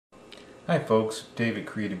Hi folks, David,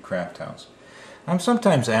 Creative Crafthouse. I'm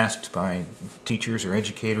sometimes asked by teachers or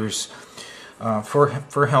educators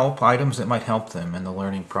for help, items that might help them in the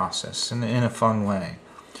learning process in a fun way.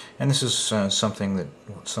 And this is something that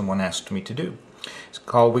someone asked me to do.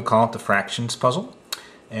 We call it the fractions puzzle.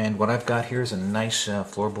 And what I've got here is a nice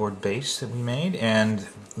floorboard base that we made, and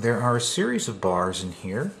there are a series of bars in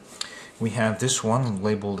here. We have this one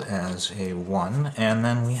labeled as a 1, and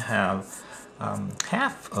then we have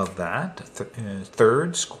half of that,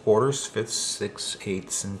 thirds, quarters, fifths, sixths,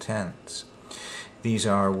 eighths, and tenths. These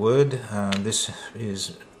are wood. This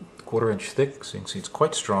is 1/4 inch thick, so you can see it's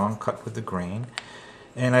quite strong, cut with the grain.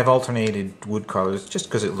 And I've alternated wood colors just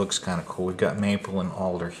because it looks kind of cool. We've got maple and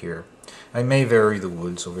alder here. I may vary the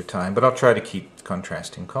woods over time, but I'll try to keep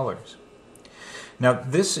contrasting colors. Now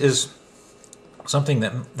this is something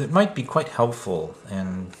that might be quite helpful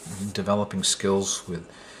in developing skills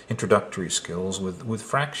introductory skills with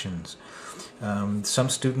fractions. Some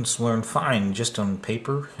students learn fine just on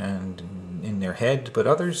paper and in their head, but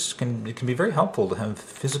others it can be very helpful to have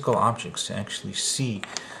physical objects to actually see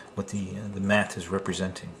what the math is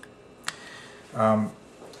representing.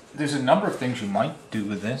 There's a number of things you might do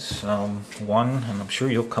with this. One, and I'm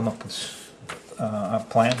sure you'll come up with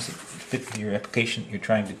plans that fit your application that you're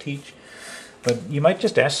trying to teach, but you might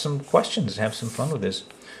just ask some questions, have some fun with this.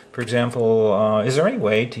 For example, is there any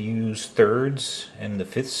way to use thirds and the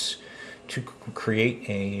fifths to create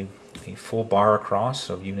a full bar across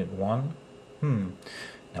of unit 1?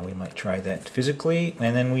 Now we might try that physically,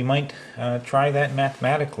 and then we might try that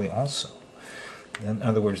mathematically also. In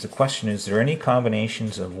other words, the question is there any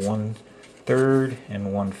combinations of 1/3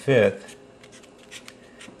 and 1/5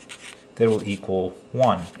 that will equal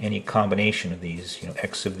 1? Any combination of these,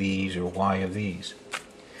 x of these or y of these.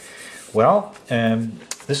 Well,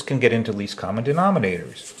 this can get into least common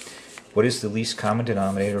denominators. What is the least common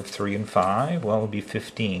denominator of 3 and 5? Well, it would be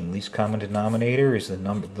 15. Least common denominator is the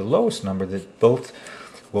lowest number that both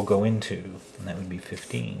will go into, and that would be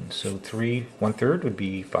 15. So 1/3 would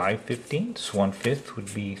be 5/15, 1/5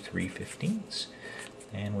 would be 3/15,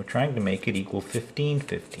 and we're trying to make it equal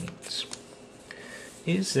 15/15.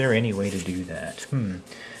 Is there any way to do that?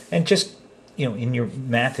 And just in your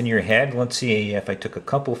math in your head, let's see if I took a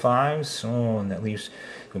couple 5s, and that leaves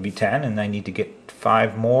it would be 10, and I need to get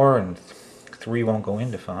 5 more, and 3 won't go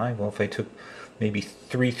into 5. Well, if I took maybe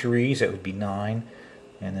 3 3s, that would be 9.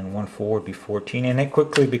 And then 1 4 would be 14, and it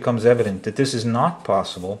quickly becomes evident that this is not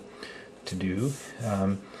possible to do,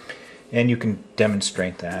 and you can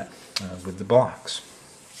demonstrate that with the blocks.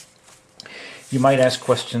 You might ask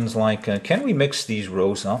questions like, can we mix these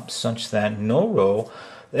rows up such that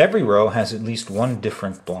every row has at least one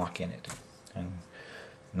different block in it? And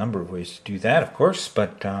a number of ways to do that, of course,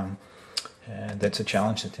 but that's a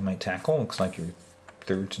challenge that they might tackle. Looks like your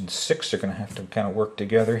thirds and sixths are going to have to kind of work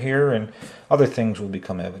together here, and other things will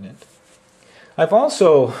become evident. I've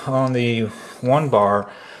also, on the 1 bar,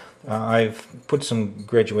 I've put some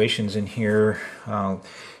graduations in here.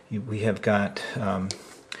 We have got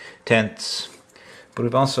tenths, but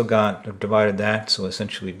we've also I've divided that, so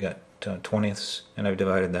essentially we've got 20ths, and I've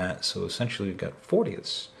divided that, so essentially we've got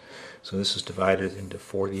 40ths. So this is divided into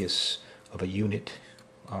 40ths of a unit.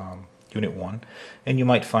 Unit 1, and you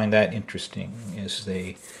might find that interesting as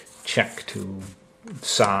they check to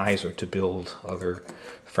size or to build other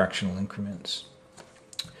fractional increments.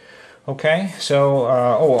 Okay, so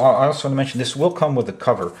I also want to mention this will come with a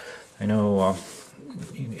cover. I know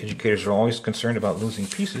educators are always concerned about losing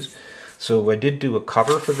pieces, so I did do a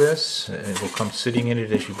cover for this. It will come sitting in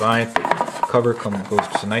it as you buy it. The cover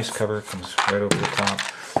it's a nice cover, comes right over the top,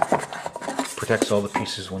 protects all the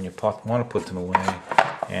pieces when you want to put them away.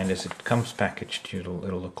 And as it comes packaged, it'll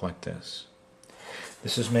look like this.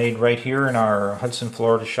 This is made right here in our Hudson,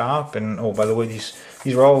 Florida shop. And oh, by the way, these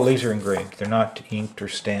are all laser engraved. They're not inked or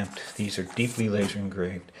stamped. These are deeply laser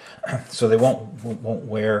engraved, so they won't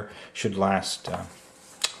wear. Should last a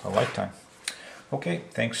lifetime. Okay,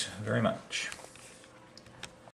 thanks very much.